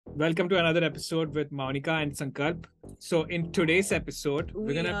Welcome to another episode with Monica and Sankalp. So, in today's episode, we're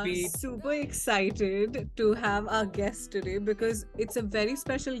We gonna are be super excited to have our guest today because it's a very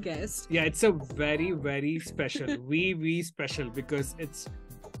special guest. yeah, it's a very special, we special because it's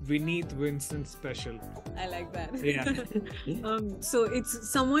Vineeth Vincent special. I like that. Yeah, So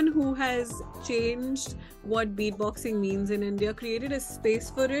it's someone who has changed what beatboxing means in India, created a space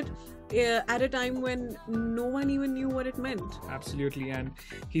for it at a time when no one even knew what it meant. absolutely. And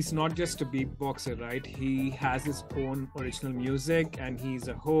he's not just a beatboxer, right? He has his own original music, and he's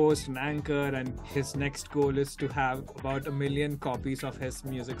a host, an anchor, and his next goal is to have about 1 million copies of his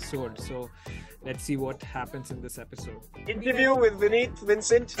music sold. So, let's see what happens in this episode. Interview with Vineeth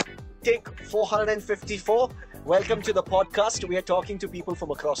Vincent, take 454. Welcome to the podcast. We are talking to people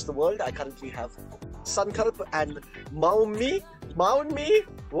from across the world. I currently have Sankalp and Maumi.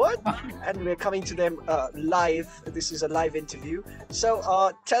 What? And we're coming to them live. This is a live interview.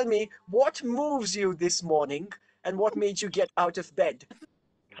 So tell me, what moves you this morning and what made you get out of bed?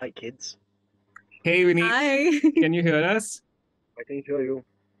 Hi, kids. Hey, Vineeth, Hi. can you hear us? I can hear you.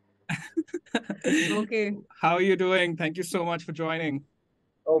 Okay. How are you doing? Thank you so much for joining.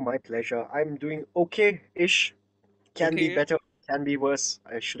 Oh, my pleasure. I'm doing okay-ish. Can be Okay. better, can be worse.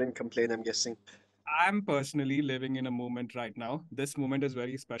 I shouldn't complain, I'm guessing. I'm personally living in a moment right now. This moment is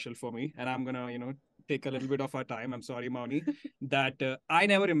very special for me, and I'm gonna, take a little bit of our time. I'm sorry, Mauni, that I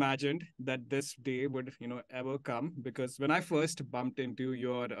never imagined that this day would, ever come. Because when I first bumped into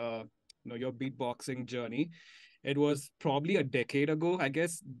your beatboxing journey, it was probably a decade ago, I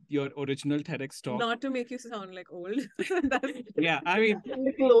guess. Your original TEDx talk. Not to make you sound like old. Yeah, I mean, A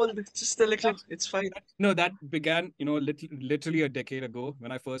little old, just a little. It's fine. no, that began, literally a decade ago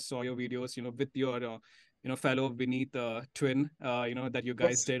when I first saw your videos, with your, fellow Beneath twin, that you guys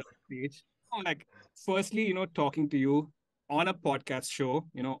Yes. did on stage. Like, firstly, talking to you on a podcast show,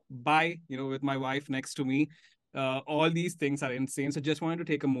 with my wife next to me. All these things are insane. So just wanted to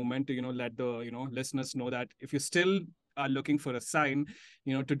take a moment to, let the, listeners know that if you still are looking for a sign,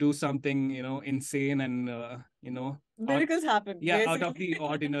 to do something, insane and, Miracles happen. yeah, out of Basically. the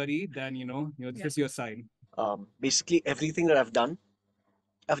ordinary, then this Yeah. is your sign. Basically, everything that I've done,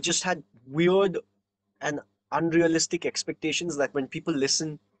 I've just had weird and unrealistic expectations that when people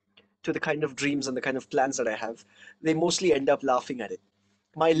listen to the kind of dreams and the kind of plans that I have, they mostly end up laughing at it.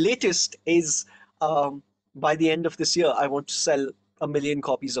 My latest is by the end of this year, I want to sell 1 million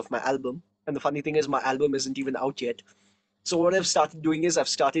copies of my album. And the funny thing is, my album isn't even out yet. So, what I've started doing is I've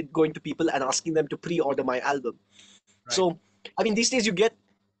started going to people and asking them to pre order my album. Right. So, I mean, these days you get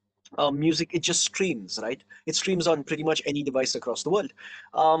music, it just streams, right? It streams on pretty much any device across the world.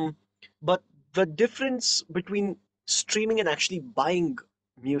 Um, but the difference between streaming and actually buying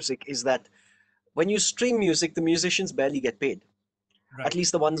music is that when you stream music, the musicians barely get paid. At Right.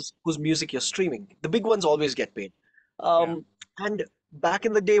 least the ones whose music you're streaming. The big ones always get paid. Yeah. And back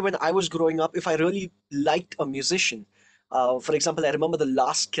in the day when I was growing up, if I really liked a musician, for example, I remember the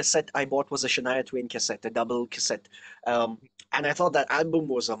last cassette I bought was a Shania Twain cassette, a double cassette. Um, and I thought that album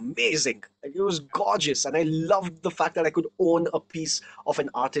was amazing. Like, it was gorgeous. And I loved the fact that I could own a piece of an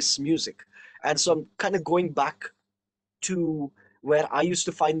artist's music. And so I'm kind of going back to where I used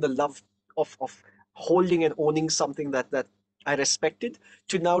to find the love of holding and owning something that I respected,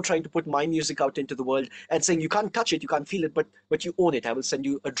 to now trying to put my music out into the world and saying you can't touch it, you can't feel it, but you own it. I will send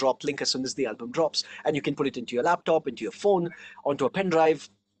you a drop link as soon as the album drops, and you can put it into your laptop, into your phone, onto a pen drive,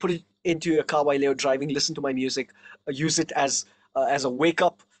 put it into your car while you're driving, listen to my music, use it as a wake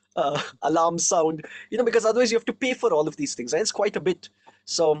up alarm sound, because otherwise you have to pay for all of these things, and it's quite a bit.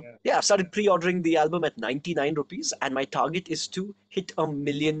 So Yeah. yeah, I've started pre-ordering the album at 99 rupees, and my target is to hit 1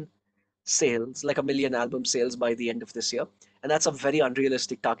 million sales, like 1 million album sales by the end of this year. And that's a very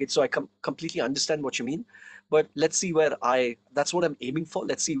unrealistic target. So I completely understand what you mean. But let's see that's what I'm aiming for.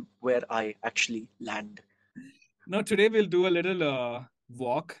 Let's see where I actually land. Now, today we'll do a little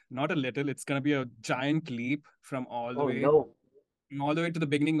walk, not a little. It's gonna be a giant leap Oh no. from all the way to the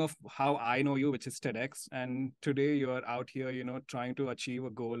beginning of how I know you, which is TEDx. And today you're out here, trying to achieve a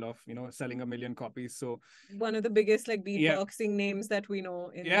goal of, selling 1 million copies. So One of the biggest like yeah, beatboxing names that we know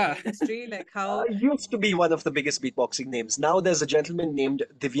in yeah, the industry. Like how Used to be one of the biggest beatboxing names. Now there's a gentleman named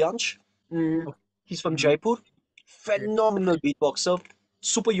Divyansh. Mm, oh, he's from mhm, Jaipur. okay, Phenomenal beatboxer.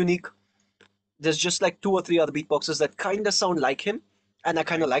 Super unique. There's just like two or three other beatboxers that kind of sound like him. And I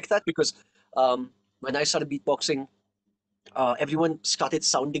kind right. of like that because when I started beatboxing, everyone started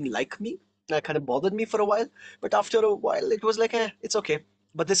sounding like me. That kind of bothered me for a while. But after a while, it was like, it's okay.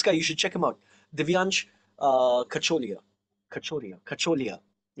 But this guy, you should check him out. Divyansh Kacholia. Kacholia.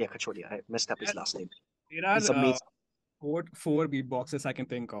 Yeah, Kacholia. I messed up his last name. There are He's amazing. four beatboxers I can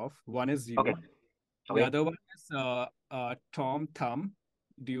think of. One is Okay. you. The Okay. other one is Tom Thumb.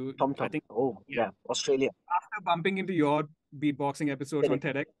 Do you? Tom I Tom. think Oh, yeah. yeah. Australia. After bumping into your beatboxing episodes on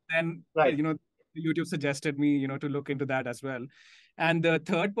Correct. TEDx, then Right. YouTube suggested me to look into that as well. And the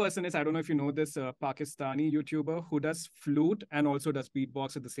third person is, I don't know if you know this Pakistani YouTuber who does flute and also does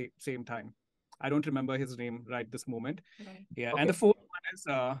beatbox at the same time. I don't remember his name right this moment. Right. Yeah, and Okay. the fourth one is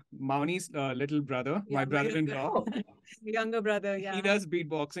Mauni's little brother, my Yeah, my brother-in-law. Oh, younger brother. He Yeah. does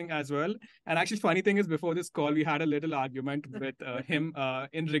beatboxing as well. And actually, funny thing is, before this call, we had a little argument with him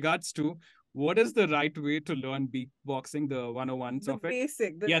in regards to what is the right way to learn beatboxing, the 101s The of it.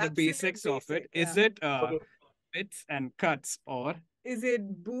 basic, the Yeah, the absolute basics of it. basic. Is Yeah. it okay. bits and cuts or Is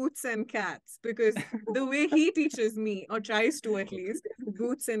it boots and cats? Because the way he teaches me, or tries to at least, is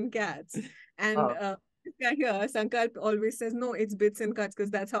boots and cats. And Uh, yeah, here, Sankalp always says, no, it's bits and cuts, because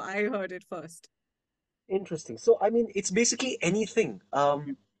that's how I heard it first. Interesting. So, I mean, it's basically anything.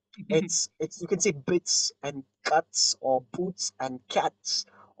 It's you can say bits and cuts or boots and cats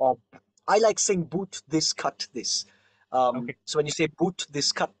or I like saying boot this, cut this. okay? So when you say boot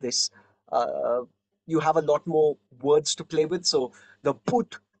this, cut this, uh, you have a lot more words to play with. So the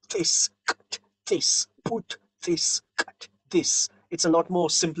boot this, cut this, boot this, cut this. It's a lot more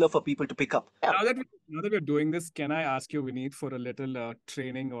simpler for people to pick up. Yeah. Now that we're doing this, can I ask you, Vineeth, for a little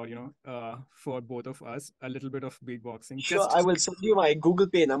training or for both of us, a little bit of beatboxing? Sure, I will send you my Google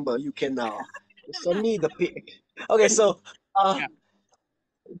Pay number. You can send me the pay. Okay, so uh, Yeah.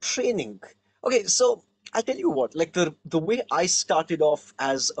 training. Okay, so I tell you what, like the way I started off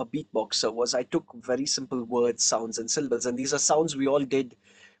as a beatboxer was I took very simple words, sounds, and syllables, and these are sounds we all did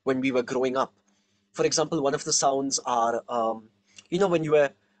when we were growing up. For example, one of the sounds are, when you were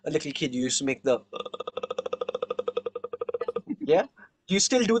a little kid, you used to make the yeah. Do you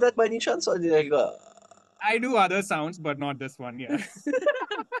still do that by any chance, or like, I do other sounds, but not this one. Yeah.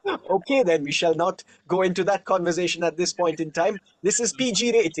 okay, then we shall not go into that conversation at this point in time. This is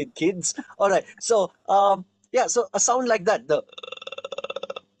PG rated, kids. All right. So, yeah. So a sound like that. The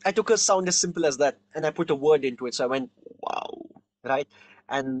I took a sound as simple as that, and I put a word into it. So I went wow, right?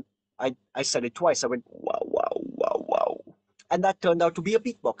 And I said it twice. I went wow, wow, wow, wow, and that turned out to be a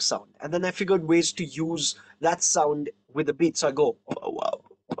beatbox sound. And then I figured ways to use that sound with a beat. So I go wow, wow,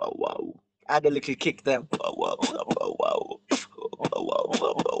 wow, wow. Add a little kick there. Wow, wow, wow, wow, wow, wow, wow,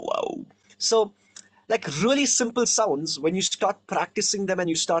 wow, wow, wow. So like really simple sounds, when you start practicing them and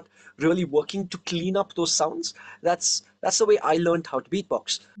you start really working to clean up those sounds, that's the way I learned how to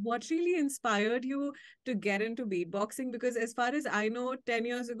beatbox. What really inspired you to get into beatboxing? Because as far as I know, 10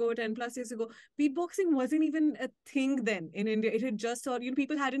 years ago, 10 plus years ago, beatboxing wasn't even a thing then in India. It had just sort,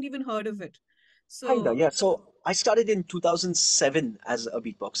 people hadn't even heard of it. Kinda, So yeah. So I started in 2007 as a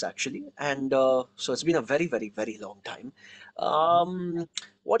beatbox actually, and so it's been a very, very, very long time.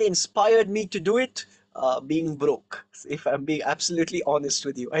 What inspired me to do it? Being broke. If I'm being absolutely honest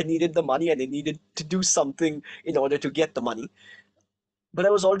with you, I needed the money and I needed to do something in order to get the money. But I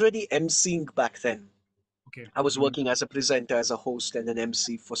was already emceeing back then. Okay. I was Mhm. working as a presenter, as a host, and an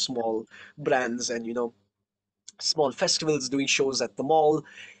MC for small brands and small festivals, doing shows at the mall.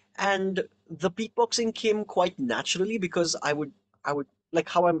 And the beatboxing came quite naturally because I would like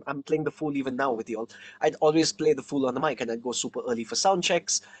how I'm playing the fool even now with y'all. I'd always play the fool on the mic and I'd go super early for sound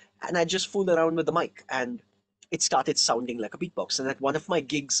checks and I'd just fool around with the mic and it started sounding like a beatbox. And at one of my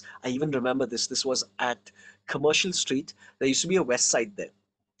gigs, I even remember this. This was at Commercial Street. There used to be a West Side there.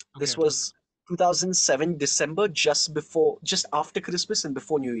 Okay. This was 2007 December, just after Christmas and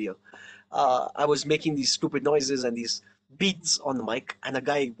before New Year. I was making these stupid noises and these beats on the mic, and a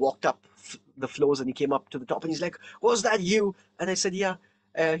guy walked up the floors and he came up to the top and he's like, "Was that you?" And I said, "Yeah."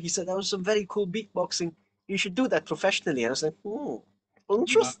 He said, "That was some very cool beatboxing. You should do that professionally." And I was like, Wow.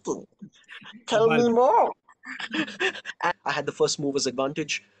 interesting. Tell Well, me more." I had the first mover's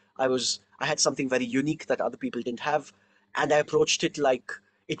advantage. I had something very unique that other people didn't have, and I approached it like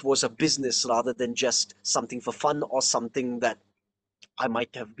it was a business rather than just something for fun or something that I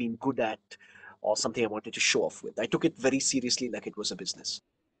might have been good at or something I wanted to show off with. I took it very seriously like it was a business.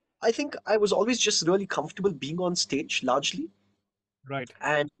 I think I was always just really comfortable being on stage largely, right.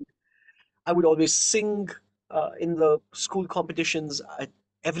 and I would always sing in the school competitions.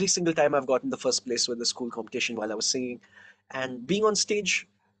 Every single time I've gotten the first place with the school competition while I was singing, and being on stage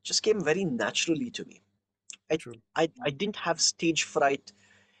just came very naturally to me. I, True. I didn't have stage fright.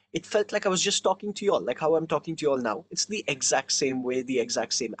 It felt like I was just talking to you all, like how I'm talking to you all now. It's the exact same way, the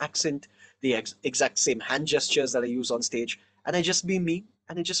exact same accent, the exact same hand gestures that I use on stage, and I just be me,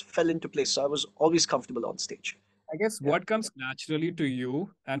 and it just fell into place. So I was always comfortable on stage. I guess Yeah, what comes naturally to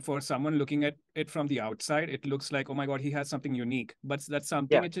you, and for someone looking at it from the outside, it looks like, oh my God, he has something unique. But that's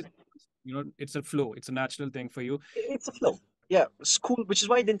something yeah. it is, it's a flow. It's a natural thing for you. It's a flow. Yeah, school, which is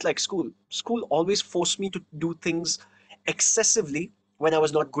why I didn't like school. School always forced me to do things excessively when I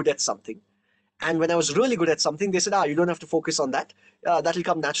was not good at something. And when I was really good at something, they said, you don't have to focus on that. That'll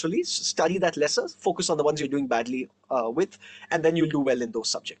come naturally. Study that lesser, focus on the ones you're doing badly with, and then you'll do well in those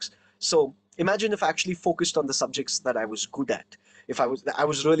subjects. So imagine if I actually focused on the subjects that I was good at. If I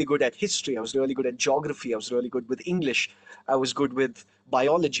was really good at history, I was really good at geography, I was really good with English, I was good with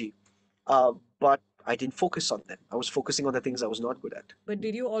biology, but I didn't focus on them. I was focusing on the things I was not good at. But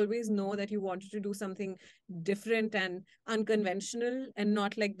did you always know that you wanted to do something different and unconventional and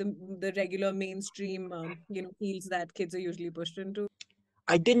not like the regular mainstream fields that kids are usually pushed into?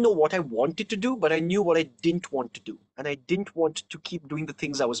 I didn't know what I wanted to do, but I knew what I didn't want to do. And I didn't want to keep doing the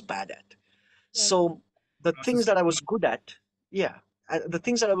things I was bad at. Right. So the things Process. that I was good at, yeah, the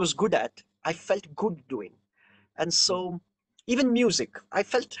things that I was good at, I felt good doing. And so even music, I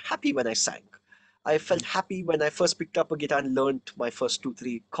felt happy when I sang. I felt happy when I first picked up a guitar and learned my first two,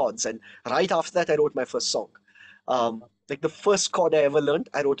 three chords. And right after that, I wrote my first song. Like the first chord I ever learned,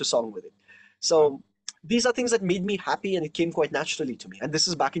 I wrote a song with it. Wow. So these are things that made me happy and it came quite naturally to me. And this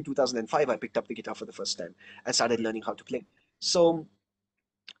is back in 2005, I picked up the guitar for the first time and started learning how to play. So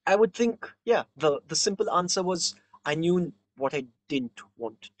I would think, yeah, the simple answer was I knew what I didn't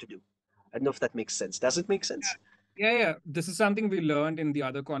want to do. I don't know if that makes sense. Does it make sense? Yeah, yeah. This is something we learned in the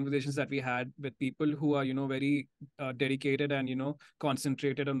other conversations that we had with people who are, very dedicated and,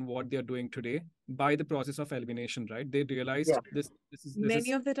 concentrated on what they're doing today by the process of elimination, right? They Yeah. realized this Many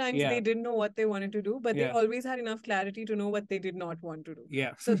is, of the times yeah, they didn't know what they wanted to do, but they yeah, always had enough clarity to know what they did not want to do.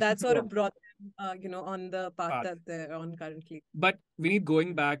 yeah. So that sort Yeah. of brought them, on the path Path. that they're on currently. But we need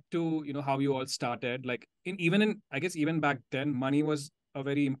going back to how you all started, like in I guess even back then money was a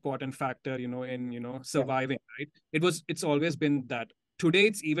very important factor in Yeah. surviving, right? It's always been that. Today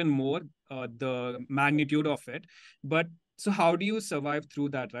it's even more, the magnitude of it. But so how do you survive through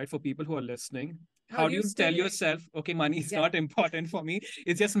that, right? For people who are listening, How how do do you you tell still, yourself, okay, money is yeah, not important for me,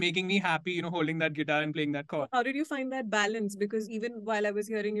 it's just making me happy, holding that guitar and playing that chord. how did you find that balance? Because even while I was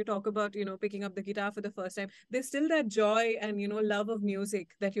hearing you talk about, picking up the guitar for the first time, there's still that joy and, love of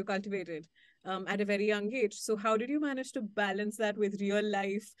music that you cultivated at a very young age. So how did you manage to balance that with real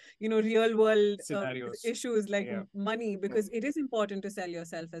life, real world Scenarios. issues like Yeah. money? Yeah. Because it is important to sell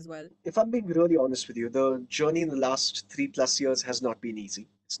yourself as well. If I'm being really honest with you, the journey in the last 3+ years has not been easy.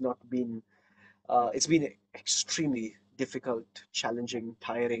 It's been extremely difficult, challenging,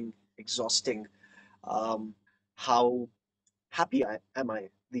 tiring, exhausting. Um, how happy am I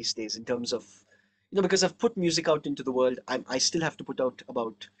these days in terms of, because I've put music out into the world. I still have to put out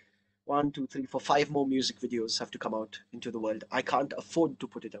about one, two, three, four, five more music videos have to come out into the world. I can't afford to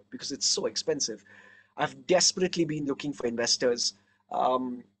put it out because it's so expensive. I've desperately been looking for investors.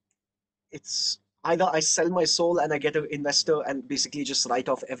 Um, it's either I sell my soul and I get an investor and basically just write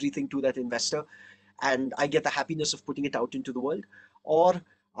off everything to that investor and I get the happiness of putting it out into the world, or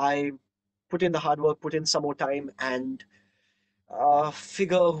I put in the hard work, put in some more time, and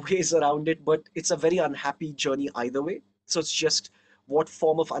figure ways around it. But it's a very unhappy journey either way. So it's just what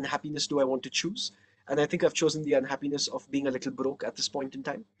form of unhappiness do I want to choose? And I think I've chosen the unhappiness of being a little broke at this point in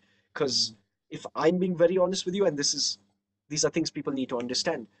time. Because if I'm being very honest with you, and these are things people need to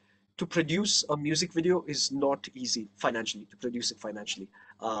understand. To produce a music video is not easy financially, to produce it financially.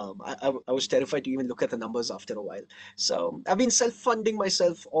 I was terrified to even look at the numbers after a while. So I've been self-funding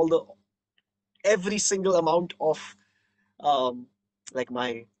myself every single amount of um, like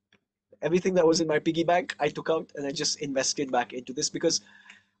my everything that was in my piggy bank, I took out and I just invested back into this because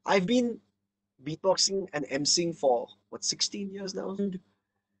I've been beatboxing and emceeing for what 16 years now. And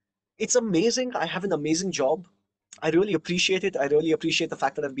it's amazing. I have an amazing job. I really appreciate it. I really appreciate the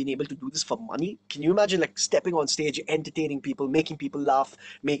fact that I've been able to do this for money. Can you imagine like stepping on stage, entertaining people, making people laugh,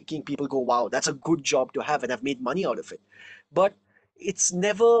 making people go, wow, that's a good job to have, and I've made money out of it. But it's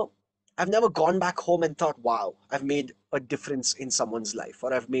never, I've never gone back home and thought, wow, I've made a difference in someone's life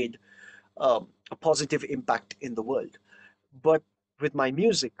or I've made a positive impact in the world. But with my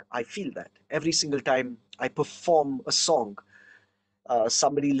music, I feel that every single time I perform a song,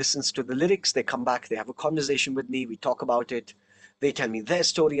 somebody listens to the lyrics, they come back, they have a conversation with me, we talk about it, they tell me their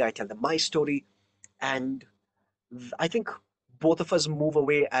story, I tell them my story, and I think both of us move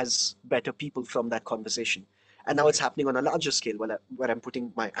away as better people from that conversation. And now it's Right. happening on a larger scale where I'm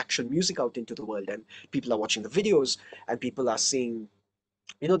putting my actual music out into the world, and people are watching the videos, and people are seeing,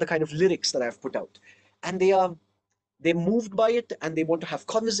 the kind of lyrics that I've put out. And they are they're moved by it and they want to have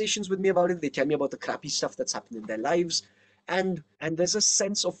conversations with me about it. They tell me about the crappy stuff that's happened in their lives, and there's a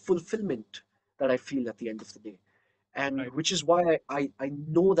sense of fulfillment that I feel at the end of the day, and Right. which is why I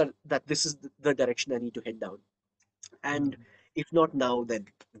know that this is the direction I need to head down. And Mhm. if not now, then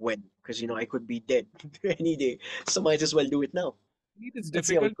when? Because I could be dead any day, so might as well do it now. It's Let's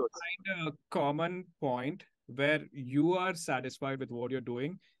see how difficult it to goes. find a common point where you are satisfied with what you're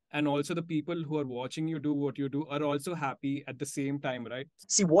doing, and also the people who are watching you do what you do are also happy at the same time, right?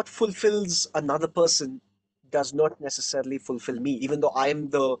 See, what fulfills another person does not necessarily fulfill me, even though I am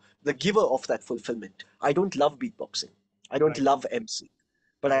the giver of that fulfillment. I don't love beatboxing. I don't Right, love MC,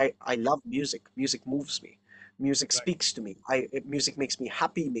 but right, I love music. Music moves me. Music right, speaks to me. Music makes me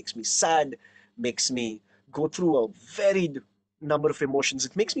happy, makes me sad, makes me go through a varied number of emotions.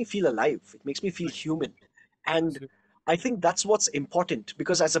 It makes me feel alive. It makes me feel right. human. And Absolutely. I think that's what's important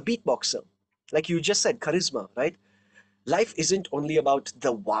because as a beatboxer, like you just said, charisma, right? Life isn't only about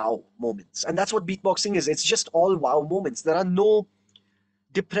the wow moments. And that's what beatboxing is. It's just all wow moments. There are no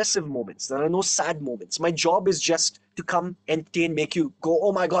depressive moments. There are no sad moments. My job is just to come, entertain, make you go,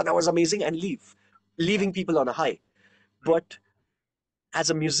 oh my God, that was amazing, and leave, Yeah, leaving people on a high. right. But as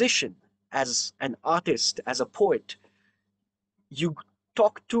a musician, as an artist, as a poet, you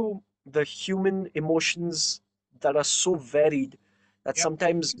talk to the human emotions that are so varied that Yep.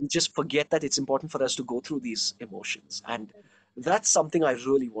 sometimes we just forget that it's important for us to go through these emotions. And that's something I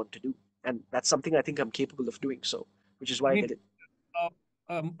really want to do. And that's something I think I'm capable of doing so, which is I why I mean, did it.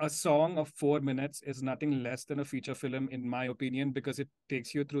 a song of 4 minutes is nothing less than a feature film, in my opinion, because it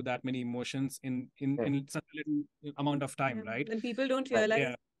takes you through that many emotions Yeah, in such a little amount of time, Yeah. right? And people don't right.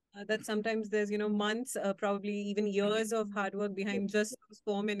 realize Yeah, that sometimes there's, months, probably even years of hard work Yeah, behind just those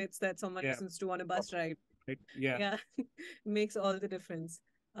 4 minutes that someone yeah, listens to on a bus ride. right. Yeah. Yeah, makes all the difference.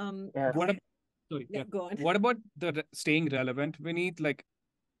 yeah, What about, sorry, Yeah, yeah. go on. What about staying relevant? We need, like,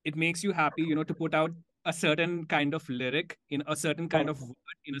 it makes you happy, to put out a certain kind of lyric in a certain kind right, of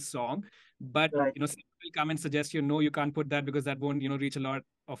word in a song, but right. some people come and suggest no, you can't put that because that won't reach a lot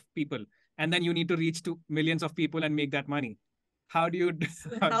of people, and then you need to reach to millions of people and make that money. How do you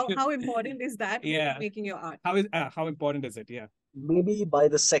So how do how you, how important is that when yeah, you're making your art? how important is it? Yeah. Maybe by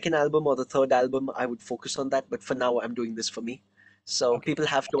the second album or the third album, I would focus on that. But for now, I'm doing this for me. So Okay. people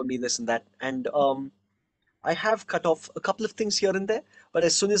have told me this and that. And I have cut off a couple of things here and there, but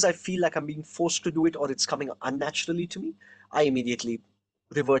as soon as I feel like I'm being forced to do it or it's coming unnaturally to me, I immediately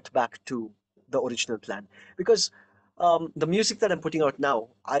revert back to the original plan. Because the music that I'm putting out now,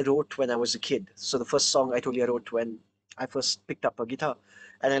 I wrote when I was a kid. So the first song I told you I wrote when I first picked up a guitar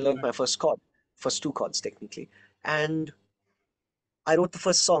and I learned Right. my first chord, first two chords technically. And I wrote the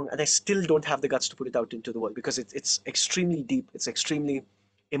first song and I still don't have the guts to put it out into the world because it's extremely deep, it's extremely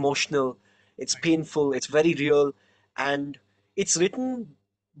emotional, it's Right. painful, it's very real, and it's written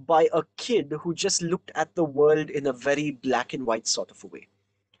by a kid who just looked at the world in a very black and white sort of a way.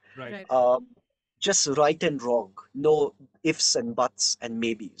 Right. Right. Um, just right and wrong, no ifs and buts and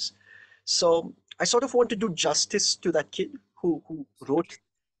maybes. So I sort of want to do justice to that kid who wrote Absolutely.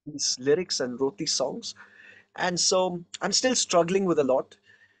 these lyrics and wrote these songs. And so I'm still struggling with a lot.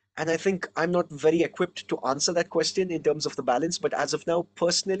 And I think I'm not very equipped to answer that question in terms of the balance. But as of now,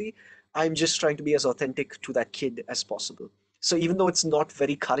 personally, I'm just trying to be as authentic to that kid as possible. So even though it's not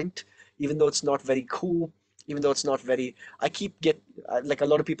very current, even though it's not very cool, even though it's not very, I keep get like a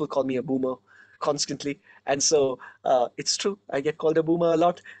lot of people call me a boomer constantly, and so it's true. I get called a boomer a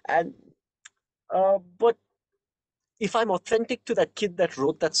lot, and but if I'm authentic to that kid that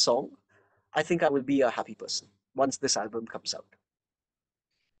wrote that song, I think I will be a happy person once this album comes out.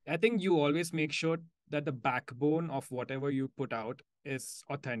 I think you always make sure that the backbone of whatever you put out is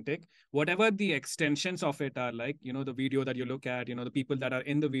authentic. Whatever the extensions of it are, like, the video that you look at, the people that are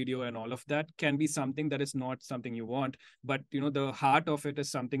in the video and all of that can be something that is not something you want. But, the heart of it is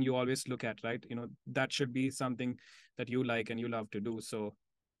something you always look at, right? That should be something that you like and you love to do. So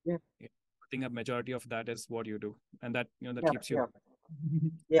Yeah, yeah, I think a majority of that is what you do. And that, that yeah, keeps you.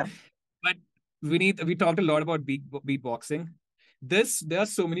 yeah, yeah. But we talked a lot about beatboxing. There are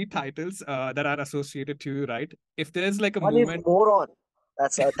so many titles that are associated to you, right? If there's like a One is moment moron.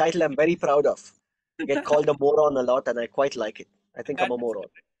 That's a title I'm very proud of. I get called a moron a lot, and I quite like it. I think I'm that a moron.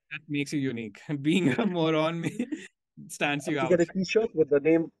 that makes you unique. Being a moron stands I you have to get out. a T-shirt with the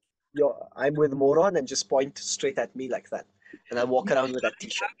name. I'm with moron, and just point straight at me like that, and I walk No, around with that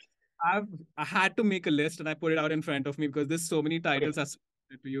T-shirt. I had to make a list and I put it out in front of me because there's so many Okay. titles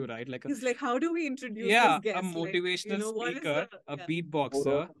associated to you, right? Like He's like, how do we introduce this yeah, a guest? Like, motivational what is the speaker, a Moron.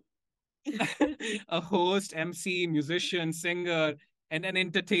 beatboxer, a host, MC, musician, singer, and an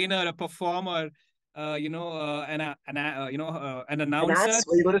entertainer, a performer. an An announcer, ass?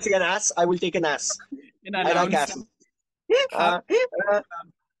 Were you going to say an ass? I will take an ass. an I like announcer. asses. How Uh,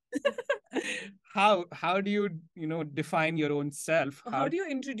 uh, how do you define your own self? How do you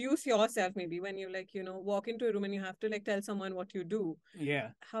introduce yourself maybe when you like, walk into a room and you have to like tell someone what you do? Yeah,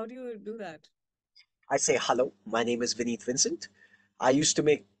 How do you do that? I say hello. My name is Vineeth Vincent. I used to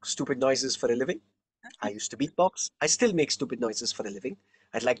make stupid noises for a living. I used to beatbox. I still make stupid noises for a living.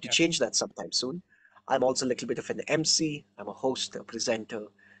 I'd like to yeah, change that sometime soon. I'm also a little bit of an MC. I'm a host, a presenter,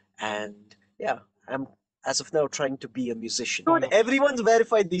 and yeah, I'm as of now trying to be a musician. Dude, follow. everyone's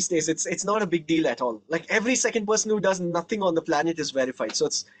verified these days. It's not a big deal at all. Like every second person who does nothing on the planet is verified. So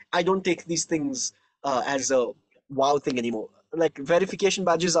it's I don't take these things Yeah, as a wow thing anymore. Like verification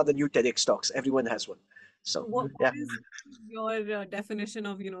badges are the new TEDx talks. Everyone has one. So What yeah. is your definition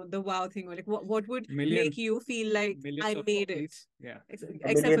of, the wow thing? Or like what would million make you feel like millions I of made it? copies. Yeah, A Except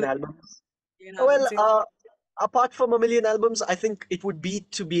for million the albums. million Well, albums. Yeah. apart from a million albums, I think it would be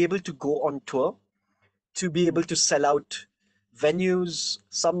to be able to go on tour, to be able to sell out venues.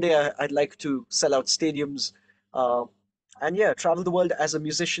 Someday I'd like to sell out stadiums, uh, and yeah, travel the world as a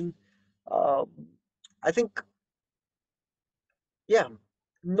musician. Uh, I think, yeah,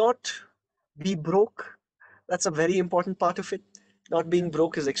 not be broke. That's a very important part of it. Not yeah, being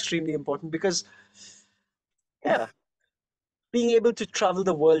broke is extremely important because, yeah, being able to travel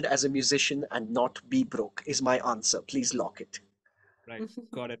the world as a musician and not be broke is my answer. Please lock it. right.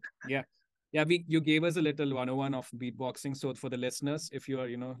 Got it. Yeah. Yeah, you gave us a little 101 of beatboxing. So for the listeners, if you are,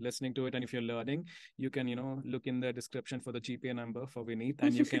 listening to it and if you're learning, you can, look in the description for the GPA number for Vineeth,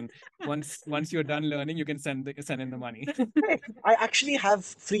 and you can once you're done learning, you can send in the money. Hey, I actually have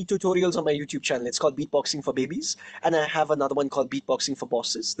free tutorials on my YouTube channel. It's called Beatboxing for Babies, and I have another one called Beatboxing for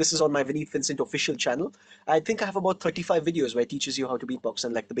Bosses. This is on my Vineeth Vincent official channel. I think I have about 35 videos where it teaches you how to beatbox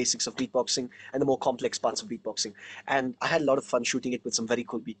and like the basics of beatboxing and the more complex parts of beatboxing. And I had a lot of fun shooting it with some very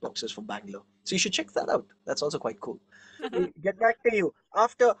cool beatboxers from Bangalore. So you should check that out. That's also quite cool. We get back to you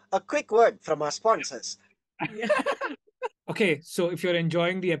after a quick word from our sponsors. Yeah. Okay, so if you're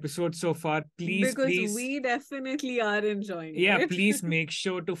enjoying the episode so far, please, Because please, we definitely are enjoying yeah, it. please make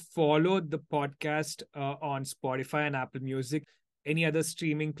sure to follow the podcast on Spotify and Apple Music, any other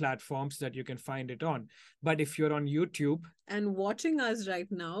streaming platforms that you can find it on. But if you're on YouTube, And watching us right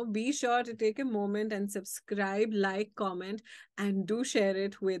now, be sure to take a moment and subscribe, like, comment, and do share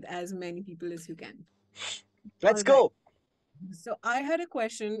it with as many people as you can. Let's All right. go. So I had a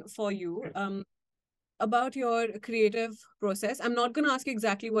question for you. About your creative process. I'm not going to ask you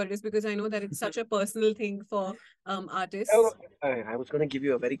exactly what it is because I know that it's such a personal thing for Oh, artists. I was going to give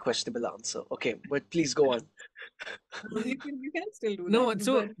you a very questionable answer. Okay, but please go on. You can still do that, no,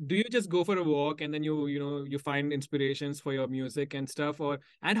 so but do you just go for a walk and then you find inspirations for your music and stuff, or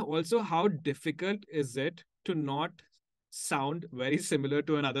and also how difficult is it to not sound very similar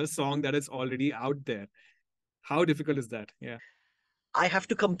to another song that is already out there? How difficult is that? Yeah. I have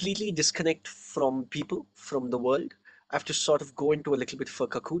to completely disconnect from people, from the world. I have to sort of go into a little bit of a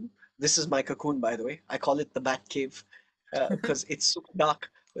cocoon. This is my cocoon, by the way. I call it the Bat Cave because it's super dark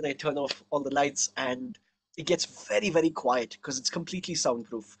when I turn off all the lights and it gets very, very quiet because it's completely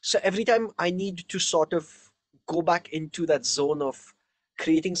soundproof. So every time I need to sort of go back into that zone of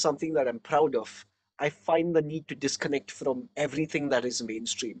creating something that I'm proud of, I find the need to disconnect from everything that is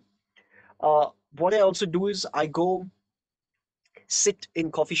mainstream. What I also do is I go sit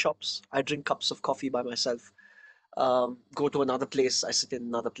in coffee shops. I drink cups of coffee by myself. Go to another place. I sit in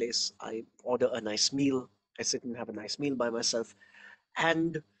another place. I order a nice meal. I sit and have a nice meal by myself.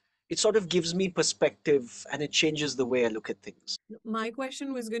 And it sort of gives me perspective and it changes the way I look at things. my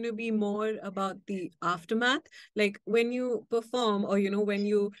question was going to be more about the aftermath. Like when you perform or, when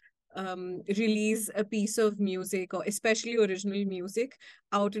you release a piece of music or especially original music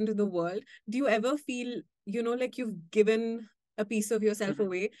out into the world, do you ever feel, like you've given a piece of yourself Mhm.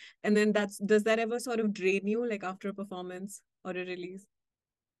 away? And then does that ever sort of drain you like after a performance or a release?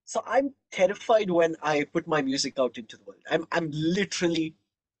 So I'm terrified when I put my music out into the world. I'm literally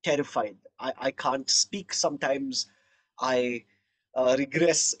terrified. I can't speak sometimes. I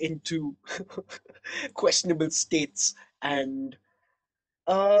regress into questionable states and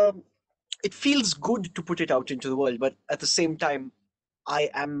um, it feels good to put it out into the world, but at the same time, I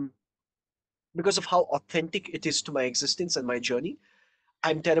am, because of how authentic it is to my existence and my journey,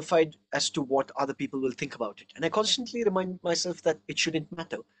 I'm terrified as to what other people will think about it. And I constantly remind myself that it shouldn't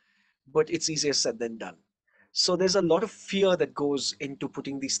matter, but it's easier said than done. So there's a lot of fear that goes into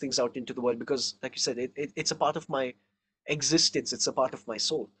putting these things out into the world because, like you said, it's a part of my existence, it's a part of my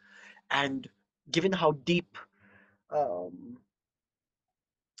soul. And given how deep um,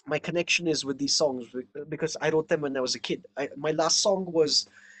 my connection is with these songs because I wrote them when I was a kid. My last song was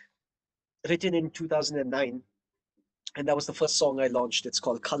written in 2009, and that was the first song I launched. It's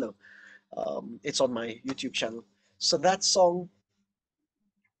called Color. It's on my YouTube channel. So that song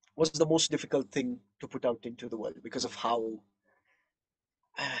was the most difficult thing to put out into the world because of how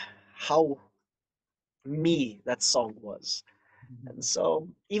me that song was. And so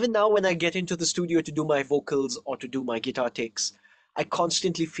even now, when I get into the studio to do my vocals or to do my guitar takes, I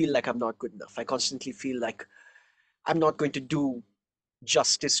constantly feel like I'm not good enough. I constantly feel like I'm not going to do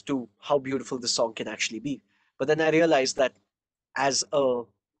justice to how beautiful the song can actually be. But then I realize that as a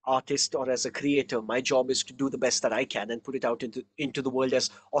artist or as a creator, my job is to do the best that I can and put it out into the world as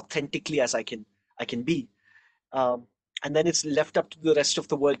authentically as I can be. Um, and then it's left up to the rest of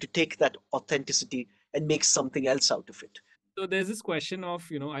the world to take that authenticity and make something else out of it. So there's this question of,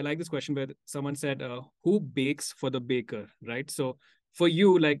 I like this question where someone said, who bakes for the baker, right? So for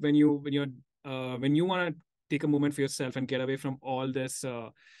you, like when you want to take a moment for yourself and get away from all this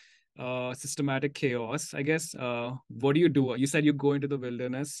systematic chaos, I guess, what do? You said you go into the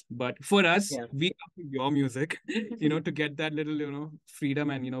wilderness, but for us, Yeah, we come to your music, to get that little, freedom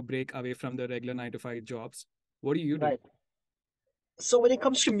and, break away from the regular 9 to 5 jobs. What do you do? right. So when it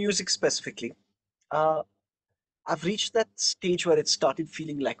comes to music specifically, uh, I've reached that stage where it started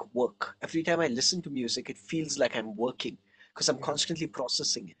feeling like work. Every time I listen to music, it feels like I'm working because I'm Yeah. constantly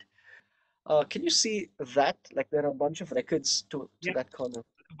processing it. Can you see that? Like there are a bunch of records to Yeah. that corner.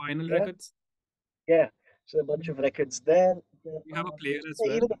 Vinyl Yeah, records. yeah. So a bunch of records there. There You have a are player as yeah,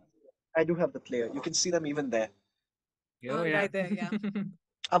 well. even I do have the player. You can see them even there. Oh, yeah. Right there, yeah.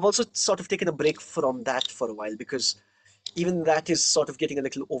 I've also sort of taken a break from that for a while because even that is sort of getting a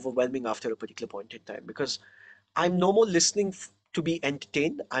little overwhelming after a particular point in time because I'm no more listening to be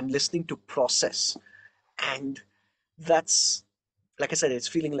entertained. I'm listening to process. And that's, like I said, it's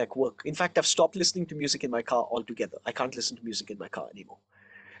feeling like work. In fact, I've stopped listening to music in my car altogether. I can't listen to music in my car anymore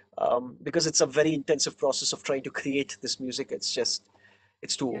because it's a very intensive process of trying to create this music. It's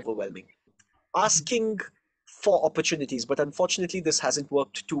too Yeah. overwhelming. Asking for opportunities, but unfortunately, this hasn't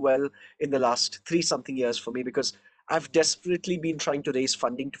worked too well in the last 3 something years for me because I've desperately been trying to raise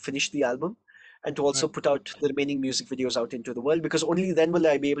funding to finish the album and to also Right. put out the remaining music videos out into the world because only then will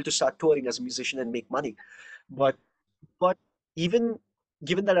I be able to start touring as a musician and make money. Yeah. But even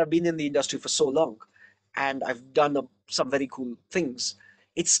given that I've been in the industry for so long and I've done some very cool things,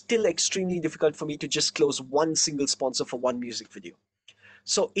 it's still extremely difficult for me to just close one single sponsor for one music video.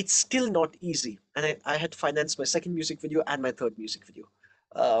 So it's still not easy. And I had financed my second music video and my third music video.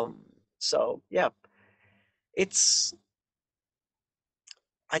 So yeah, it's,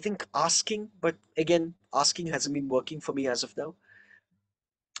 I think, asking, but again, asking hasn't been working for me as of now.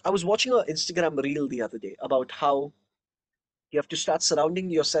 I was watching an Instagram reel the other day about how you have to start surrounding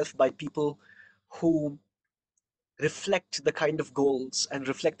yourself by people who reflect the kind of goals and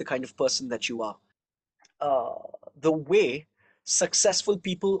reflect the kind of person that you are. Uh, the way successful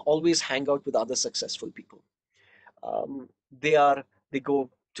people always hang out with other successful people. They are they go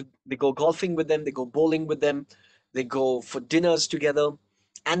golfing with them, they go bowling with them, they go for dinners together,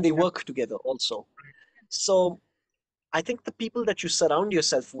 and they Yeah. work together also. So I think the people that you surround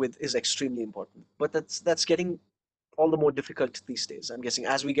yourself with is extremely important. But that's getting all the more difficult these days. I'm guessing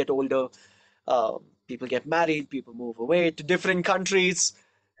as we get older, people get married, people move away to different countries,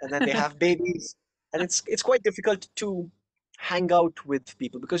 and then they have babies, and it's quite difficult to hang out with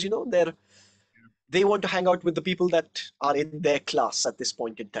people because they want to hang out with the people that are in their class at this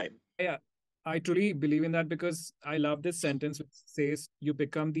point in time. Yeah, I truly believe in that because I love this sentence which says you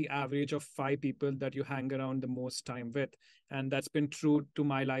become the average of 5 people that you hang around the most time with. And that's been true to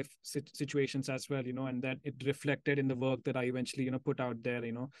my life situations as well, and that it reflected in the work that I eventually, put out there,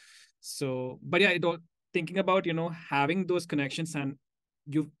 So, but yeah, thinking about, having those connections and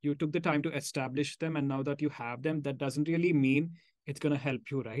you took the time to establish them. And now that you have them, that doesn't really mean it's going to help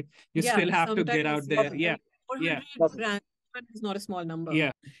you, right? You Yeah, still have to get out sometimes, there. yeah. Doesn't Yeah. And Yeah. 400 doesn't brands is not a small number.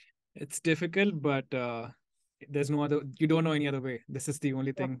 Yeah. It's difficult, but there's no other. You don't know any other way. This is the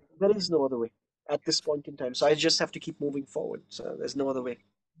only yeah, thing. there is no other way at this point in time. So I just have to keep moving forward. So there's no other way.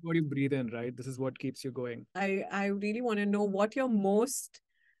 What you breathe in, right? This is what keeps you going. I really want to know what your most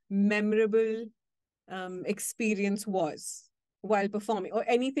memorable experience was while performing or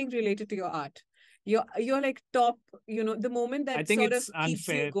anything related to your art. you're like top, the moment I that think sort of it's keeps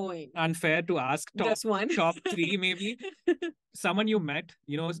you going. unfair to ask Just one. top three maybe. Someone you met,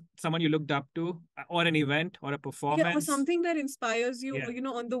 someone you looked up to, or an event or a Yeah, or performance. something that inspires you, Yeah.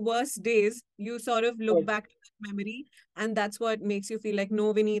 or on the worst days, you sort of look Right. back to that memory, and that's what makes you feel like,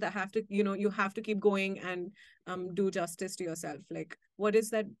 no, Vineet, I have to, you have to keep going and do justice to yourself. Like, what is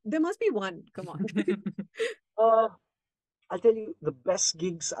that? There must be one. Come on. Uh, I'll tell you, the best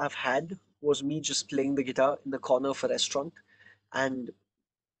gigs I've had was me just playing the guitar in the corner of a restaurant and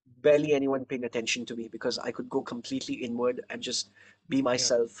barely anyone paying attention to me because I could go completely inward and just be Yeah.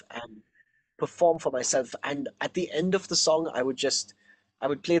 myself and perform for myself. And at the end of the song, I would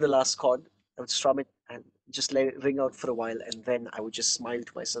play the last chord, I would strum it and just let it ring out for a while. And then I would just smile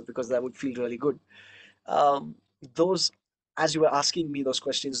to myself because that would feel really good. Um, those, as you were asking me those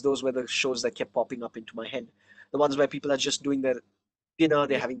questions, those were the shows that kept popping up into my head. The ones where people are just doing their dinner,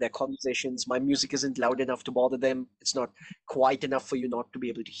 they're Yeah. having their conversations. My music isn't loud enough to bother them. It's not quiet enough for you not to be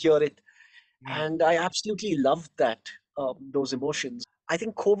able to hear it. Yeah. And I absolutely loved that, those emotions. I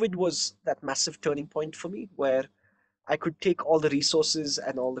think COVID was that massive turning point for me where I could take all the resources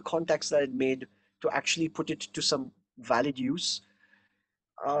and all the contacts that I'd made to actually put it to some valid use.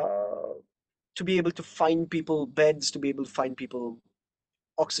 Uh, to be able to find people beds, to be able to find people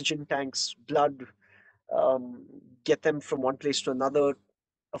oxygen tanks, blood, um, get them from one place to another.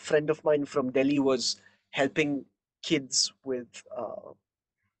 A friend of mine from Delhi was helping kids with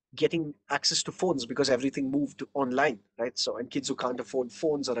getting access to phones because everything moved online, right? So, and kids who can't afford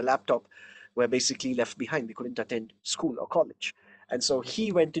phones or a laptop were basically left behind. They couldn't attend school or college. And so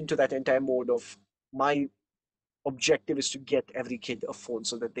he went into that entire mode of my objective is to get every kid a phone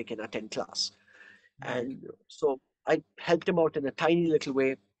so that they can attend class. Right. And so I helped him out in a tiny little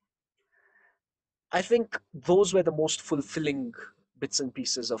way. I think those were the most fulfilling bits and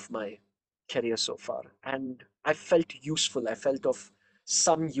pieces of my career so far. And I felt useful. I felt of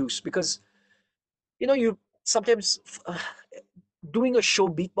some use because, you sometimes doing a show,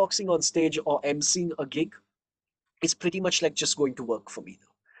 beatboxing on stage or emceeing a gig is pretty much like just going to work for me now.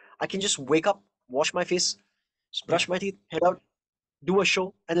 I can just wake up, wash my face, Yeah. brush my teeth, head out, do a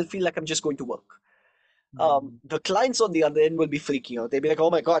show, and it'll feel like I'm just going to work. Mm. The clients on the other end will be freaking out. They'll be like, "Oh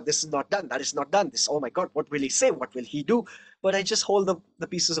my god, this is not done. That is not done. This. Oh my god, what will he say? What will he do?" But I just hold the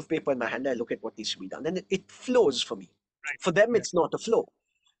pieces of paper in my hand. I look at what needs to be done, and it flows for me. Right. For them, Yeah. it's not a flow,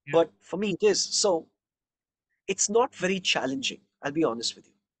 Yeah. but for me, it is. So it's not very challenging. I'll be honest with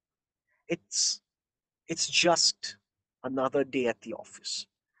you. It's it's just another day at the office.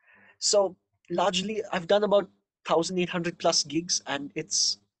 So largely, I've done about 1,800 plus gigs, and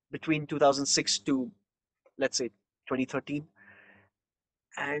it's between 2006 to let's say 2013.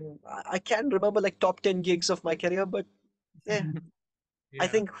 And I can remember like top 10 gigs of my career, but yeah, I Yeah.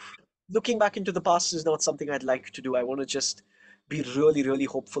 think looking back into the past is not something I'd like to do. I want to just be really, really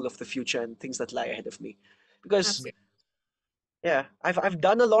hopeful of the future and things that lie ahead of me. Because Yeah. Absolutely. yeah, I've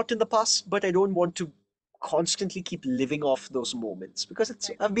done a lot in the past, but I don't want to constantly keep living off those moments because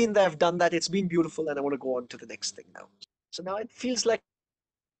I've been there, I've done that, it's been beautiful, and I want to go on to the next thing now. So now it feels like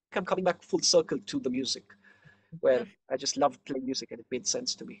I'm coming back full circle to the music, where Yeah. I just loved playing music and it made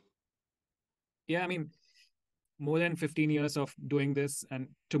sense to me. Yeah. I mean, more than 15 years of doing this, and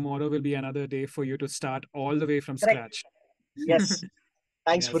tomorrow will be another day for you to start all the way from Correct. scratch. Yes.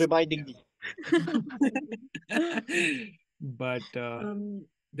 Thanks for Yes. reminding me. But um,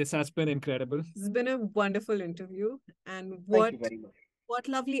 this has been incredible. it's been a wonderful interview, and Thank you what very much. what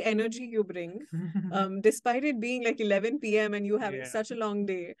lovely energy you bring. Despite it being like 11 p.m. and you having Yeah. such a long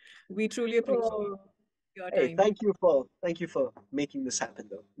day, we truly appreciate Oh, your hey, time. thank you for making this happen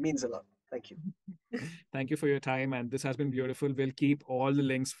though. It means a lot. Thank you. Thank you for your time, and this has been beautiful. We'll keep all the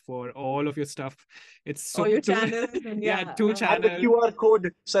links for all of your stuff. It's All super your two, channels, and yeah, yeah, two And the channel. QR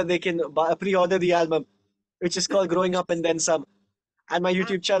code so they can pre-order the album, which is called Growing Up and Then Some. And my ab-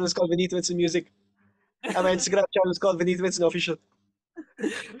 YouTube channel is called Vineeth Vincent Music. And my Instagram channel is called Vineeth Vincent Official.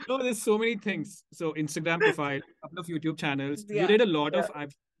 No, there's so many things. So Instagram profile, couple of YouTube channels. You yeah, did a lot Yeah,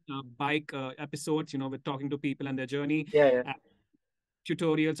 of bike episodes, with talking to people and their journey, yeah, yeah. and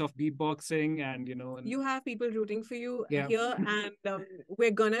tutorials of beatboxing, and you have people rooting for you yeah, here, and we're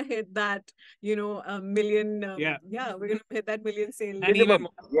gonna hit that, a million. yeah, Yeah, we're gonna hit that million sale, and even Minimum,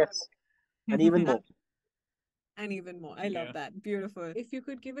 more. yes. And even more. and even more. I love Yeah. that. Beautiful. If you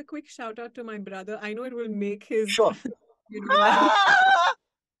could give a quick shout out to my brother, I know it will make his, Sure. night. Ah!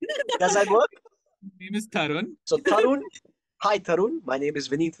 Does that work? Name is Tarun. So Tarun, hi Tarun, my name is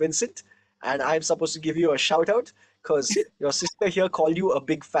Vineeth Vincent, and I'm supposed to give you a shout out because your sister here called you a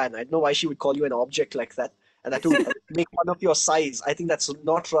big fan. I don't know why she would call you an object like that, and that to make fun of your size. I think that's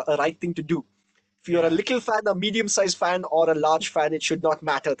not a right thing to do. If you're a Yeah. little fan, a medium-sized fan, or a large fan, it should not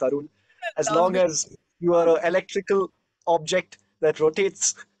matter, Tarun. As I love long this. as you are an electrical object that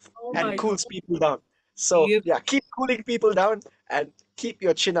rotates Oh and my God. cools people down. So He is yeah, keep cooling people down and keep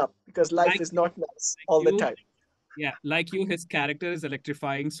your chin up because life like is not nice like all the you. time. Yeah, like you, his character is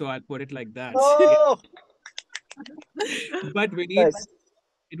electrifying, so I'll put it like that. Yeah. Oh, But we need nice.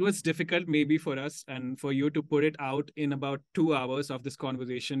 it was difficult maybe for us and for you to put it out in about 2 hours of this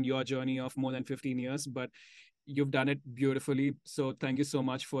conversation, your journey of more than 15 years, but you've done it beautifully. So thank you so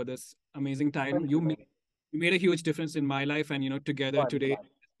much for this amazing time. Thank you, man. You made a huge difference in my life, and together Fun, today, fun.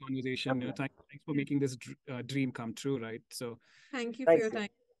 this conversation, I'm glad. thanks for making this dream come true, right? So Thank you for Thank your you. time.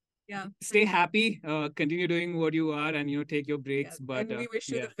 Yeah. stay happy, continue doing what you are, and take your Yeah. breaks. But And we wish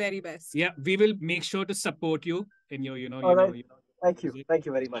you yeah, the very best. yeah, we will make sure to support you in your All right. your Thank you. music. Thank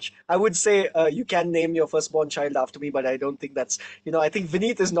you very much. I would say you can name your firstborn child after me, but I don't think that's, I think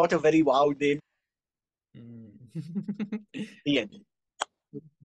Vineeth is not a very wow name. Mm. The end.